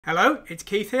Hello, it's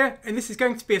Keith here, and this is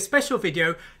going to be a special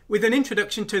video with an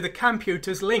introduction to the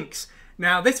Camputers Lynx.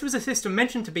 Now, this was a system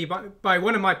mentioned to me by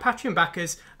one of my Patreon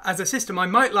backers as a system I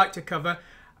might like to cover,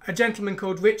 a gentleman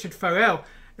called Richard Farrell.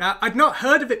 Now, I'd not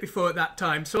heard of it before at that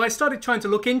time, so I started trying to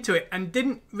look into it and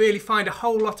didn't really find a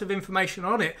whole lot of information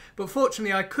on it, but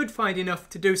fortunately I could find enough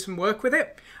to do some work with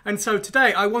it. And so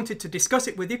today I wanted to discuss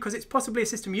it with you because it's possibly a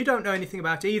system you don't know anything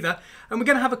about either, and we're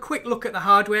going to have a quick look at the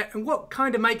hardware and what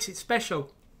kind of makes it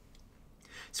special.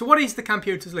 So what is the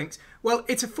Camputers Lynx? Well,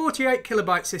 it's a 48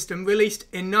 kilobyte system released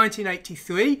in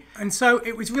 1983, and so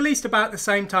it was released about the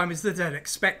same time as the ZX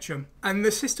Spectrum. And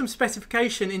the system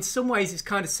specification in some ways is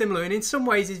kind of similar and in some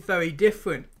ways is very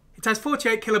different. It has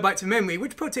 48 kilobytes of memory,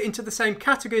 which puts it into the same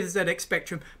category as the ZX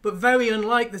Spectrum, but very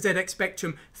unlike the ZX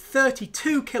Spectrum,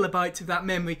 32 kilobytes of that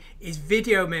memory is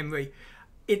video memory.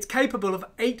 It's capable of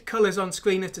 8 colours on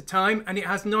screen at a time, and it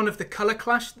has none of the colour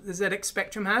clash that the ZX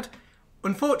Spectrum had.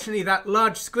 Unfortunately, that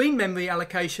large screen memory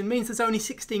allocation means there's only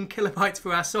 16 kilobytes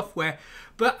for our software,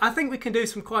 but I think we can do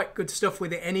some quite good stuff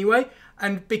with it anyway,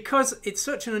 and because it's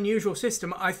such an unusual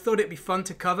system, I thought it'd be fun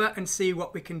to cover and see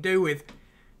what we can do with.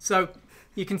 So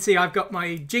you can see I've got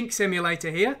my Jinx emulator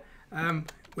here,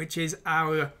 which is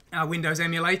our Windows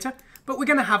emulator, but we're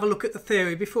going to have a look at the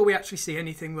theory before we actually see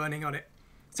anything running on it.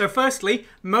 So firstly,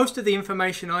 most of the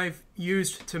information I've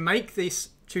used to make this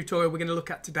tutorial we're going to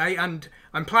look at today, and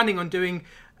I'm planning on doing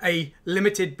a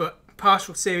limited but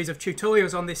partial series of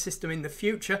tutorials on this system in the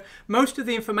future. Most of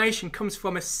the information comes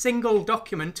from a single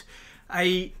document,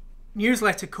 a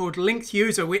newsletter called Lynx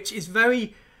User, which is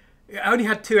I only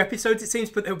had 2 episodes it seems,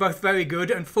 but they were both very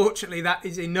good. Unfortunately, that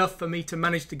is enough for me to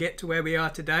manage to get to where we are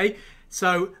today.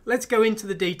 So let's go into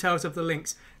the details of the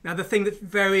Lynx. Now, the thing that's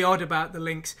very odd about the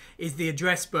Lynx is the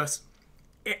address bus.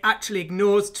 It actually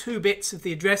ignores 2 bits of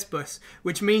the address bus,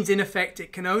 which means in effect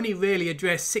it can only really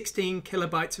address 16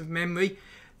 kilobytes of memory.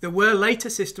 There were later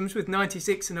systems with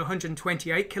 96 and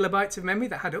 128 kilobytes of memory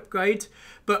that had upgrades,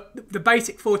 but the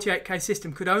basic 48K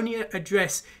system could only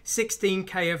address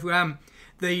 16K of RAM.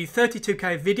 The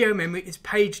 32K video memory is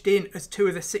paged in as 2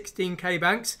 of the 16K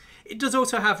banks. It does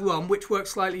also have ROM, which works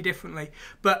slightly differently,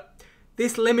 but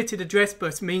this limited address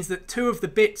bus means that 2 of the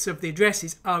bits of the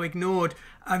addresses are ignored,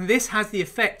 and this has the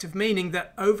effect of meaning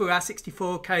that over our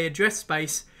 64K address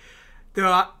space there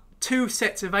are 2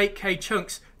 sets of 8K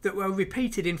chunks that were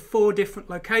repeated in 4 different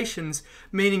locations,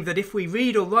 meaning that if we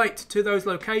read or write to those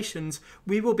locations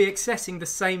we will be accessing the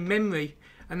same memory.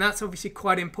 And that's obviously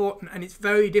quite important, and it's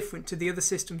very different to the other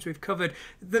systems we've covered.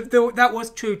 That was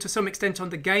true to some extent on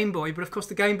the Game Boy, but of course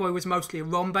the Game Boy was mostly a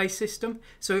ROM-based system,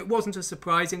 so it wasn't as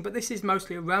surprising, but this is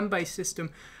mostly a RAM-based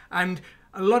system, and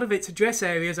a lot of its address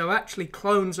areas are actually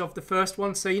clones of the first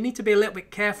one, so you need to be a little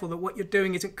bit careful that what you're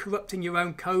doing isn't corrupting your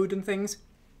own code and things.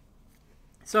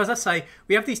 So as I say,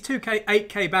 we have these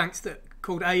 8K banks that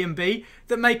called A and B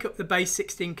that make up the base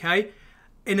 16K.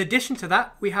 In addition to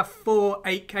that, we have 4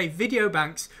 8K video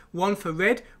banks, 1 for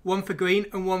red, 1 for green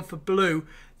and 1 for blue.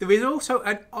 There is also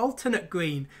an alternate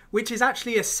green, which is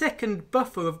actually a second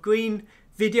buffer of green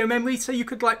video memory, so you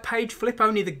could like page flip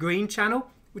only the green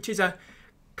channel, which is a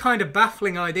kind of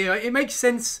baffling idea. It makes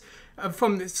sense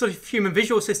from the sort of human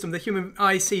visual system. The human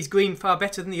eye sees green far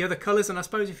better than the other colours, and I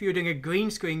suppose if you were doing a green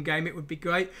screen game it would be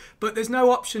great, but there's no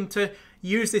option to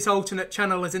use this alternate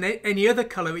channel as any other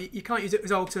colour. You can't use it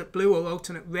as alternate blue or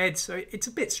alternate red, so it's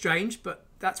a bit strange, but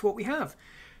that's what we have.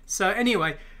 So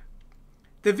anyway,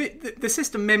 the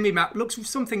system memory map looks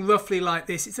something roughly like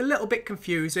this. It's a little bit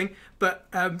confusing,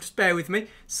 but just bear with me.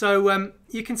 So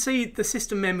you can see the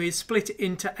system memory is split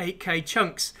into 8K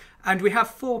chunks, and we have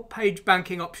 4 page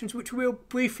banking options, which we'll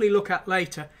briefly look at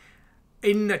later.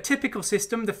 In a typical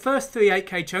system, the first 3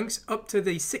 8K chunks up to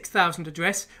the 6000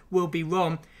 address will be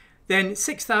ROM. Then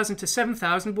 6000 to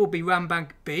 7000 will be RAM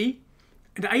Bank B,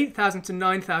 and 8000 to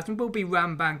 9000 will be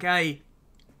RAM Bank A.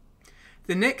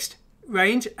 The next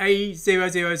range,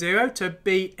 A000 to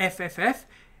BFFF,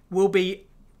 will be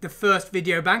the first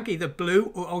video bank, either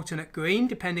blue or alternate green,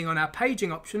 depending on our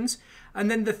paging options. And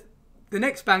then the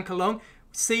next bank along,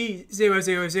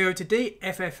 C000 to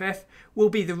DFFF, will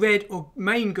be the red or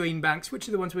main green banks, which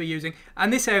are the ones we're using.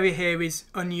 And this area here is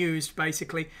unused,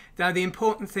 basically. Now, the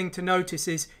important thing to notice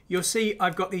is you'll see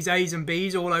I've got these A's and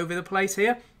B's all over the place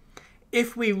here.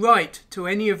 If we write to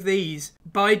any of these,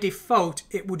 by default,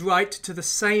 it would write to the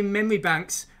same memory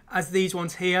banks as these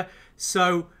ones here.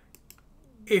 So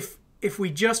if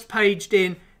we just paged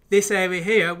in this area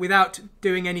here without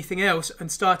doing anything else and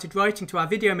started writing to our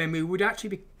video memory, we would actually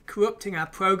be corrupting our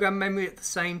program memory at the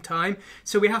same time.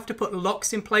 So we have to put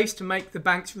locks in place to make the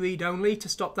banks read-only to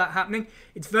stop that happening.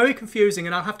 It's very confusing,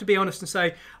 and I'll have to be honest and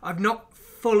say I've not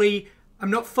fully I'm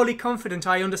not fully confident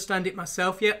I understand it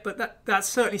myself yet, but that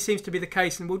certainly seems to be the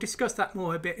case, and we'll discuss that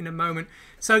more a bit in a moment.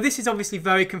 So this is obviously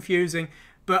very confusing,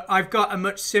 but I've got a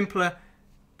much simpler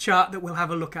chart that we'll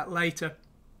have a look at later.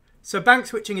 So bank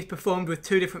switching is performed with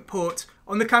two different ports.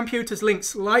 On the Camputers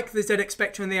Lynx, like the ZX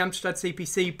Spectre and the Amstrad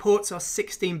CPC, ports are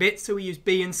 16 bits, so we use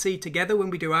B and C together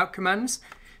when we do out commands.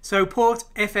 So port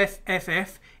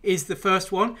FFFF is the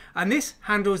first one, and this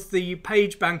handles the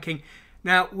page banking.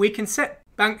 Now we can set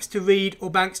banks to read or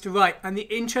banks to write, and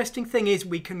the interesting thing is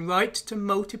we can write to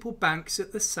multiple banks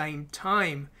at the same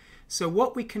time. So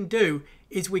what we can do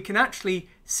is we can actually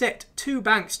set two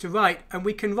banks to write, and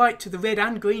we can write to the red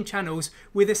and green channels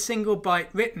with a single byte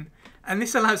written. And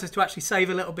this allows us to actually save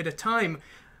a little bit of time.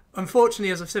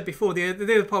 Unfortunately, as I've said before, the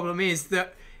other problem is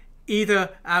that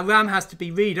either our RAM has to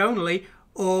be read-only,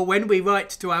 or when we write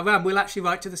to our RAM, we'll actually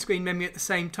write to the screen memory at the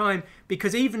same time,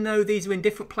 because even though these are in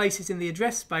different places in the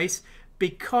address space,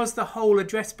 because the whole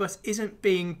address bus isn't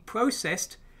being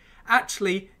processed,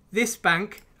 actually this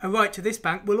bank, a write to this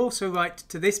bank will also write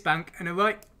to this bank, and a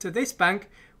write to this bank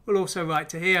will also write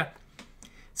to here.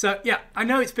 So yeah, I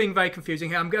know it's being very confusing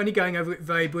here. I'm only going over it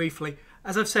very briefly.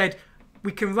 As I've said,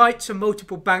 we can write to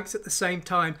multiple banks at the same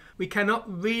time. We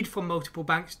cannot read from multiple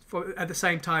banks at the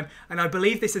same time. And I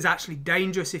believe this is actually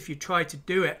dangerous if you try to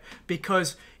do it,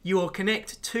 because you will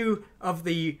connect two of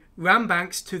the RAM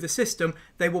banks to the system.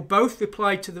 They will both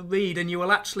reply to the read, and you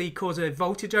will actually cause a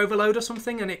voltage overload or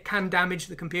something, and it can damage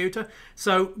the computer.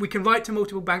 So we can write to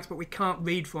multiple banks, but we can't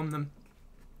read from them.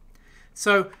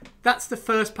 So that's the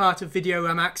first part of video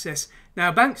RAM access.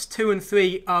 Now banks 2 and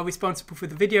 3 are responsible for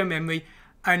the video memory,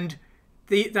 and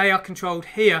they are controlled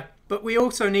here, but we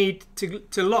also need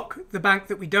to lock the bank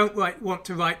that we don't want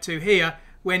to write to here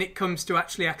when it comes to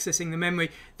actually accessing the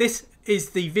memory. This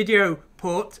is the video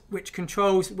port, which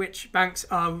controls which banks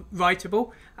are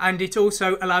writable, and it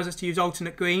also allows us to use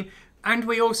alternate green, and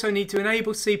we also need to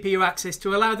enable CPU access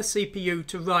to allow the CPU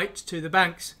to write to the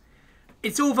banks.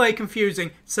 It's all very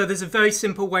confusing, so there's a very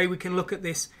simple way we can look at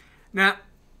this. Now,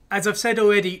 as I've said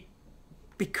already,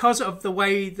 because of the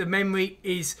way the memory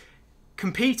is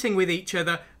competing with each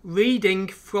other, reading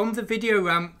from the video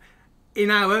RAM in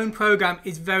our own program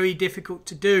is very difficult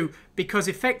to do, because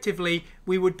effectively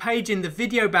we would page in the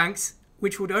video banks,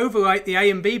 which would overwrite the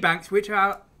A and B banks, which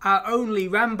are our only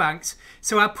RAM banks,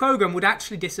 so our program would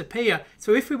actually disappear.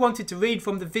 So if we wanted to read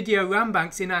from the video RAM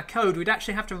banks in our code, we'd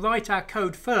actually have to write our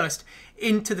code first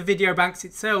into the video banks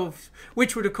itself,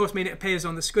 which would of course mean it appears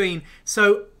on the screen.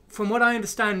 So from what I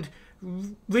understand,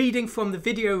 reading from the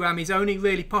video RAM is only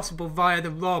really possible via the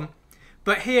ROM.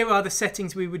 But here are the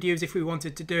settings we would use if we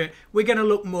wanted to do it. We're going to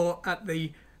look more at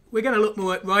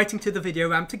writing to the video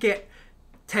RAM to get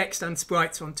text and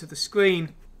sprites onto the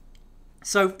screen.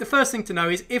 So the first thing to know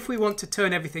is if we want to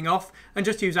turn everything off and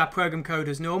just use our program code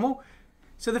as normal.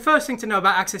 So the first thing to know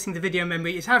about accessing the video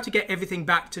memory is how to get everything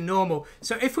back to normal.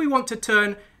 So if we want to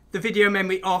turn the video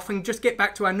memory off and just get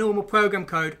back to our normal program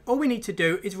code, all we need to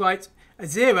do is write a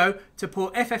 0 to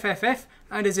port FFFF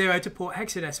and a 0 to port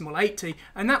hexadecimal 80,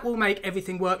 and that will make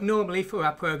everything work normally for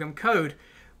our program code.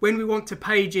 When we want to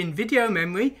page in video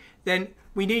memory, then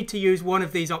we need to use one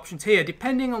of these options here,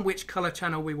 depending on which color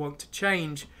channel we want to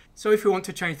change. So if we want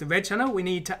to change the red channel, we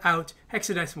need to out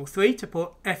hexadecimal 3 to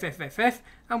port FFFF,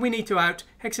 and we need to out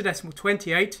hexadecimal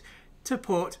 28 to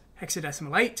port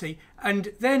hexadecimal 80,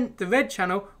 and then the red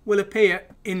channel will appear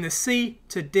in the C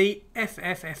to D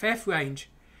FFFF range.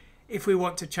 If we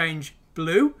want to change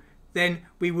blue, then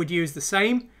we would use the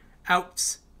same,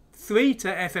 outs 3 to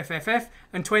FFFF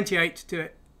and 28 to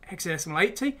hexadecimal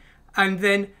 80, and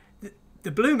then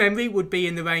the blue memory would be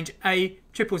in the range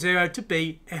A000 to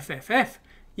B FFF.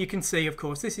 You can see, of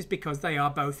course, this is because they are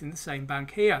both in the same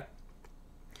bank here.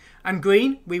 And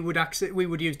green, we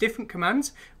would use different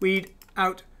commands. We'd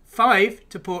out 5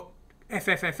 to port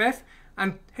FFFF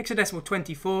and hexadecimal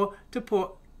 24 to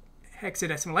port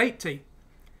hexadecimal 80.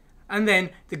 And then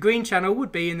the green channel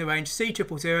would be in the range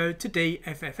C000 to D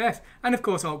FFF, and of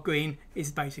course alt green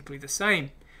is basically the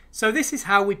same. So this is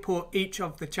how we port each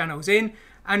of the channels in,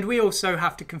 and we also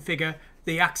have to configure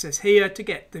the access here to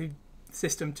get the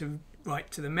system to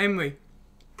write to the memory.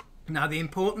 Now the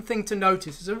important thing to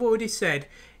notice, as I've already said,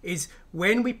 is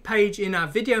when we page in our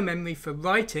video memory for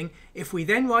writing, if we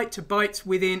then write to bytes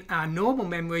within our normal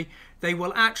memory, they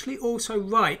will actually also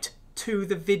write to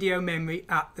the video memory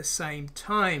at the same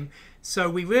time. So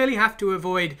we really have to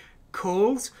avoid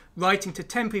calls, writing to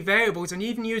temporary variables, and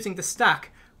even using the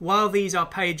stack while these are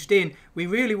paged in. We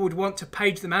really would want to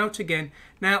page them out again.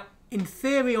 Now, in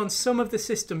theory, on some of the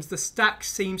systems, the stack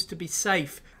seems to be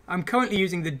safe. I'm currently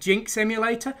using the Jinx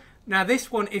emulator. Now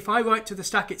this one, if I write to the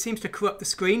stack, it seems to corrupt the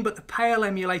screen, but the Pale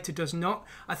emulator does not.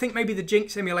 I think maybe the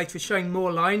Jinx emulator is showing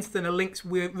more lines than a Lynx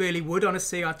really would on a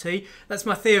CRT. That's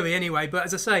my theory anyway, but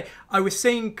as I say, I was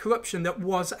seeing corruption that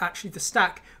was actually the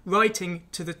stack writing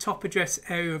to the top address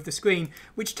area of the screen,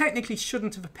 which technically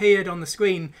shouldn't have appeared on the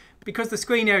screen, because the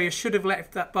screen area should have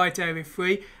left that byte area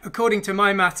free. According to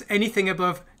my maths, anything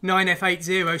above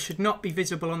 9F80 should not be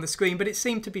visible on the screen, but it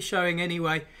seemed to be showing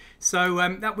anyway. So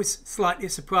that was slightly a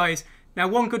surprise. Now,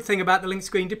 one good thing about the Lynx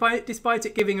screen, despite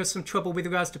it giving us some trouble with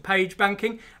regards to page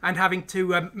banking and having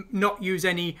to not use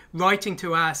any writing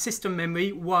to our system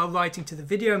memory while writing to the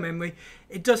video memory,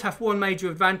 it does have one major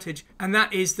advantage, and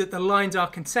that is that the lines are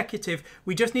consecutive.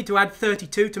 We just need to add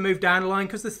 32 to move down a line,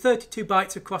 because there's 32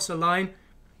 bytes across a line.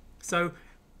 So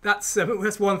that's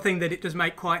one thing that it does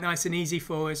make quite nice and easy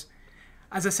for us.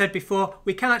 As I said before,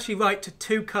 we can actually write to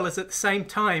two colours at the same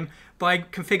time by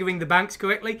configuring the banks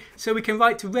correctly. So we can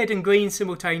write to red and green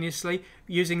simultaneously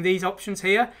using these options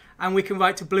here, and we can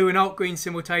write to blue and alt green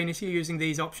simultaneously using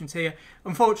these options here.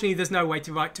 Unfortunately, there's no way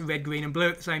to write to red, green and blue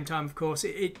at the same time, of course.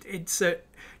 It's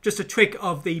just a trick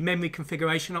of the memory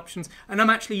configuration options, and I'm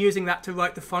actually using that to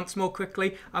write the fonts more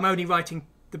quickly. I'm only writing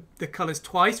the colours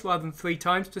twice rather than 3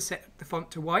 times to set the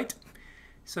font to white.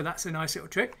 So that's a nice little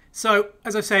trick. So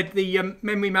as I said, the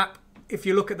memory map, if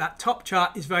you look at that top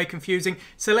chart, is very confusing.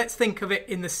 So let's think of it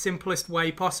in the simplest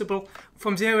way possible.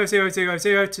 From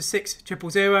 0000 to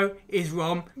 6000 is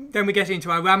ROM. Then we get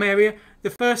into our RAM area.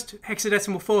 The first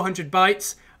hexadecimal 400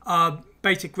 bytes are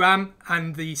basic RAM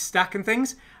and the stack and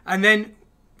things. And then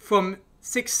from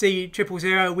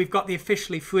 6C000 we've got the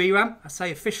officially free RAM. I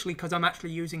say officially because I'm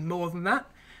actually using more than that.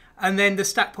 And then the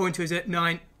stack pointer is at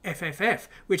 9FFF,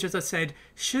 which, as I said,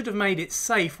 should have made it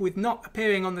safe with not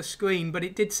appearing on the screen, but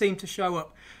it did seem to show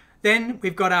up. Then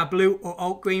we've got our blue or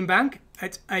alt green bank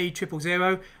at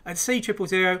A000. At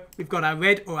C000 we've got our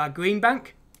red or our green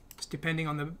bank, just depending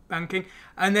on the banking.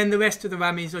 And then the rest of the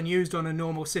RAM is unused on a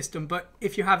normal system, but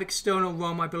if you have external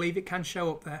ROM, I believe it can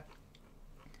show up there.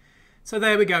 So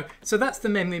there we go. So that's the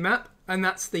memory map, and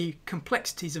that's the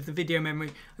complexities of the video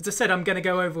memory. As I said, I'm going to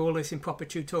go over all this in proper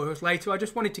tutorials later. I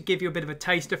just wanted to give you a bit of a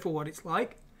taster for what it's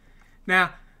like.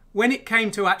 Now, when it came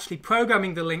to actually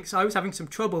programming the Lynx, I was having some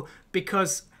trouble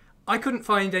because I couldn't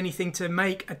find anything to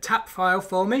make a tap file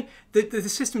for me. The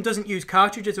system doesn't use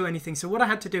cartridges or anything, so what I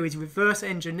had to do is reverse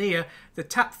engineer the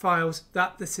tap files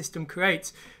that the system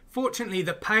creates. Fortunately,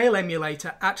 the Pale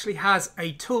emulator actually has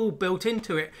a tool built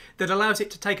into it that allows it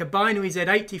to take a binary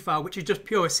Z80 file, which is just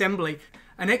pure assembly,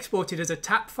 and export it as a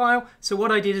tap file. So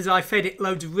what I did is I fed it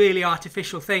loads of really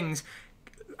artificial things,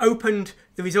 opened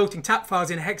the resulting tap files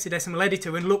in a hexadecimal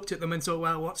editor and looked at them and thought,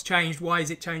 well, what's changed? Why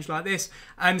is it changed like this?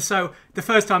 And so the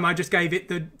first time I just gave it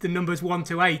the numbers 1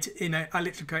 to 8 I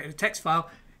literally created a text file,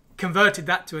 converted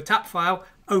that to a tap file,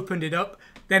 opened it up,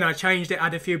 then I changed it,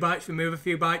 add a few bytes, remove a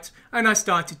few bytes, and I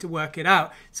started to work it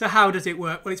out. So how does it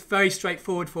work? Well, it's very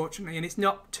straightforward, fortunately, and it's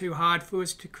not too hard for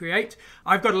us to create.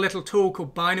 I've got a little tool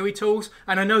called Binary Tools,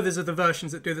 and I know there's other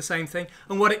versions that do the same thing.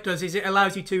 And what it does is it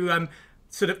allows you to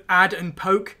sort of add and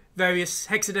poke various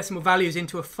hexadecimal values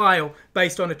into a file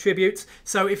based on attributes.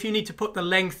 So if you need to put the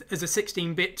length as a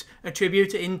 16-bit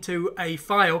attribute into a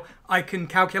file, I can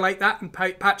calculate that and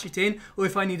patch it in. Or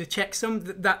if I need to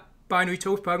checksum, that Binary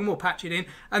Tools program will patch it in,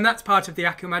 and that's part of the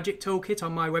Acromagic toolkit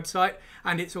on my website,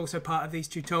 and it's also part of these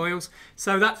tutorials.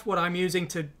 So that's what I'm using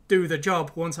to do the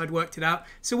job once I'd worked it out.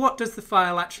 So what does the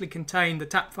file actually contain, the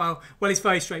tap file? Well, it's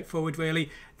very straightforward,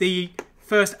 really. The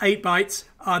first 8 bytes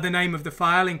are the name of the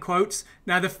file in quotes.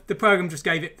 Now the program just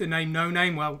gave it the name no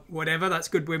name. Well, whatever, that's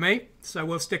good with me, so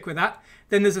we'll stick with that.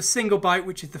 Then there's a single byte,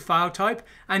 which is the file type,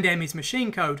 and M is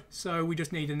machine code, so we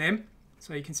just need an M.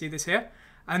 So you can see this here.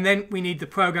 And then we need the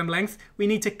program length. We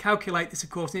need to calculate this, of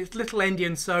course, and it's little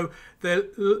endian, so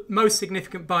the most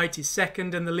significant byte is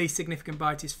second and the least significant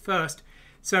byte is first.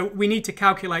 So we need to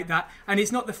calculate that, and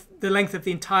it's not the length of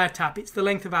the entire tap, it's the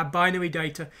length of our binary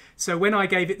data. So when I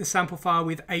gave it the sample file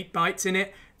with 8 bytes in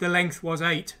it, the length was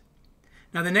 8.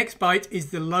 Now the next byte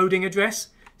is the loading address.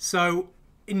 So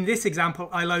in this example,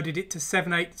 I loaded it to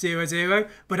 7800,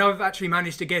 but I've actually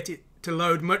managed to get it to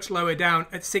load much lower down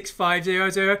at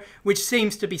 6500, which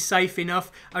seems to be safe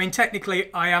enough. I mean,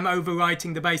 technically I am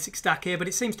overwriting the basic stack here, but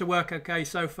it seems to work okay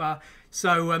so far.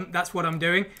 So that's what I'm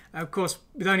doing. Of course,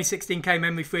 with only 16K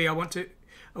memory free, I want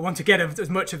to get as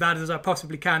much of that as I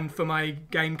possibly can for my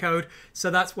game code. So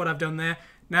that's what I've done there.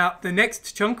 Now the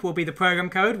next chunk will be the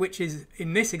program code, which is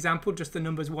in this example just the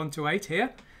numbers 1 to 8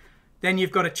 here. Then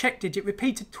you've got a check digit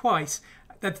repeated twice.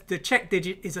 That the check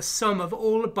digit is a sum of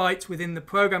all the bytes within the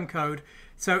program code.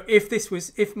 So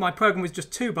if my program was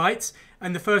just 2 bytes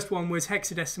and the first one was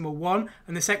hexadecimal 1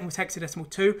 and the second was hexadecimal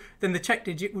 2, then the check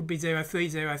digit would be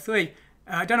 0303.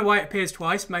 I don't know why it appears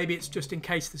twice. Maybe it's just in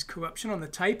case there's corruption on the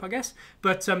tape, I guess.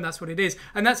 But that's what it is.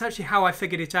 And that's actually how I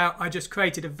figured it out. I just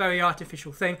created a very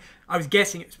artificial thing. I was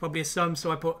guessing it was probably a sum,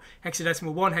 so I put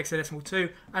hexadecimal 1, hexadecimal 2,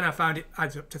 and I found it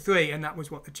adds up to 3, and that was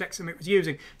what the checksum it was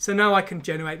using. So now I can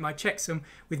generate my checksum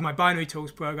with my binary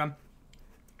tools program.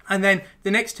 And then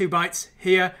the next 2 bytes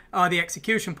here are the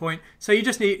execution point. So you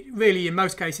just need, really, in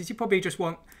most cases, you probably just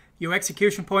want your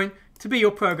execution point to be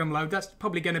your program load. That's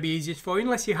probably going to be easiest for you,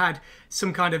 unless you had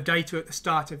some kind of data at the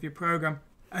start of your program.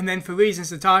 And then for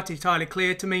reasons that aren't entirely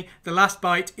clear to me, the last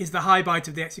byte is the high byte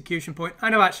of the execution point.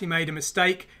 And I've actually made a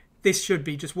mistake. This should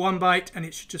be just 1 byte and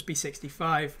it should just be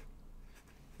 65.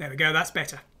 There we go, that's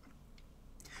better.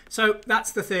 So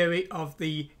that's the theory of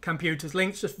the Camputers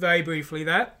Lynx, just very briefly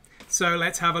there. So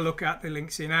let's have a look at the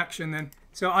Lynx in action then.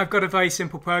 So I've got a very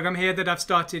simple program here that I've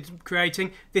started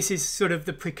creating. This is sort of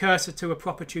the precursor to a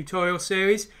proper tutorial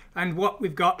series. And what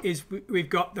we've got is we've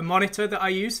got the monitor that I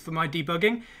use for my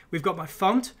debugging. We've got my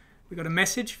font. We've got a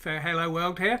message for Hello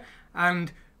World here.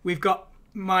 And we've got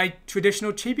my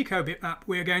traditional Chibico bitmap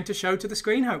we're going to show to the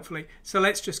screen, hopefully. So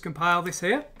let's just compile this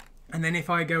here. And then if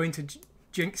I go into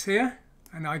Jinx here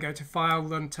and I go to File,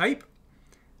 Run Tape,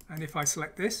 and if I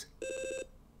select this,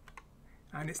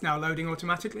 and it's now loading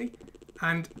automatically.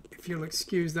 And if you'll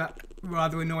excuse that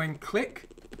rather annoying click,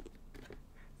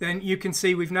 then you can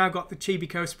see we've now got the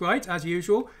Chibico sprite as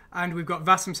usual, and we've got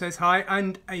Vassum Says Hi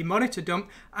and a monitor dump.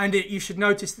 And you should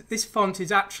notice that this font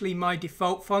is actually my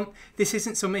default font. This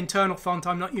isn't some internal font.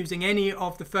 I'm not using any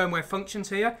of the firmware functions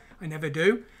here. I never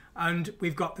do. And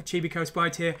we've got the Chibico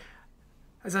sprite here.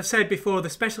 As I've said before, the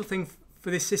special thing for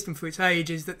this system for its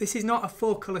age is that this is not a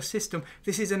 4-color system.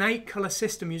 This is an 8-color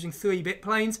system using 3-bit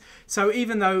planes. So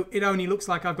even though it only looks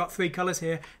like I've got 3 colors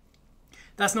here,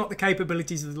 that's not the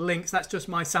capabilities of the Lynx. That's just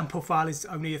my sample file is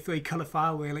only a 3-color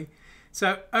file really.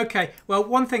 So okay, well,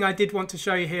 one thing I did want to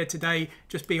show you here today,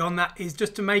 just beyond that, is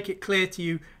just to make it clear to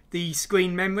you the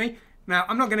screen memory. Now,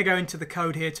 I'm not going to go into the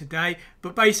code here today,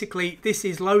 but basically this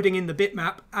is loading in the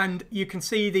bitmap, and you can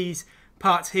see these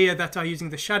parts here that are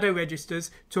using the shadow registers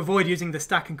to avoid using the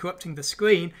stack and corrupting the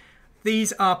screen.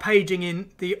 These are paging in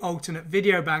the alternate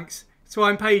video banks. So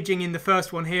I'm paging in the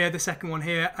first one here, the second one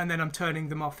here, and then I'm turning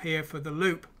them off here for the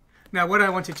loop. Now what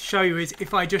I wanted to show you is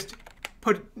if I just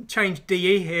change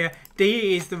DE here,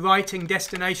 DE is the writing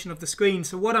destination of the screen.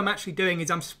 So what I'm actually doing is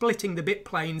I'm splitting the bit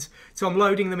planes, so I'm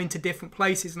loading them into different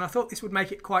places, and I thought this would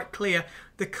make it quite clear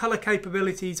the color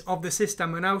capabilities of the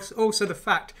system, and also the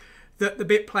fact that the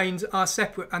bit planes are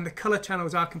separate and the color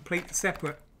channels are completely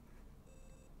separate.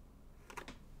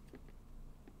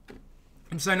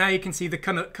 And so now you can see the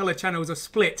color channels are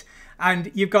split,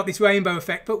 and you've got this rainbow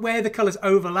effect, but where the colors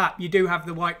overlap you do have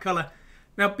the white color.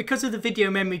 Now because of the video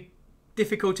memory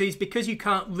difficulties, because you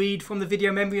can't read from the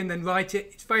video memory and then write it,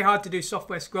 it's very hard to do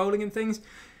software scrolling and things.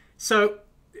 So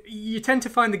you tend to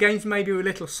find the games maybe a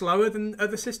little slower than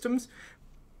other systems.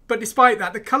 But despite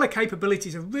that, the colour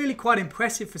capabilities are really quite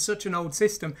impressive for such an old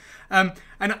system. And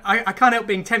I can't help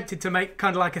being tempted to make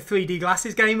kind of like a 3D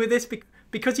glasses game with this.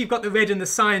 Because you've got the red and the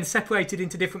cyan separated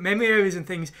into different memory areas and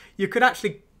things, you could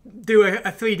actually do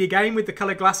a 3D game with the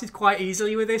colour glasses quite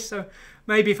easily with this. So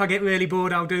maybe if I get really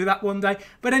bored, I'll do that one day.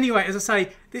 But anyway, as I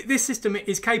say, this system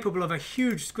is capable of a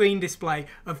huge screen display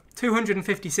of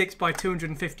 256 by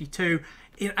 252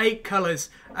 in 8 colours.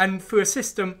 And for a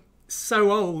system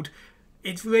so old,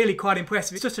 it's really quite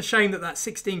impressive. It's just a shame that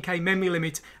 16K memory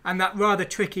limit and that rather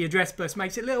tricky address bus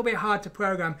makes it a little bit hard to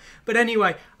program. But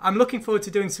anyway, I'm looking forward to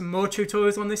doing some more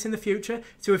tutorials on this in the future.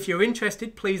 So if you're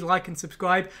interested, please like and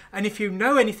subscribe. And if you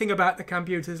know anything about the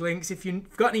Camputers Lynx, if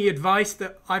you've got any advice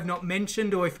that I've not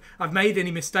mentioned, or if I've made any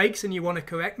mistakes and you want to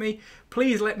correct me,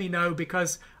 please let me know,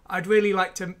 because I'd really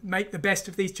like to make the best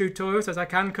of these tutorials as I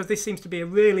can, because this seems to be a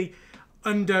really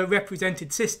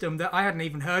underrepresented system that I hadn't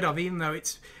even heard of, even though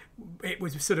it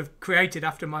was sort of created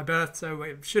after my birth, so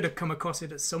I should have come across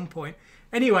it at some point.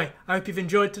 Anyway, I hope you've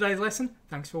enjoyed today's lesson.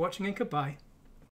 Thanks for watching and goodbye.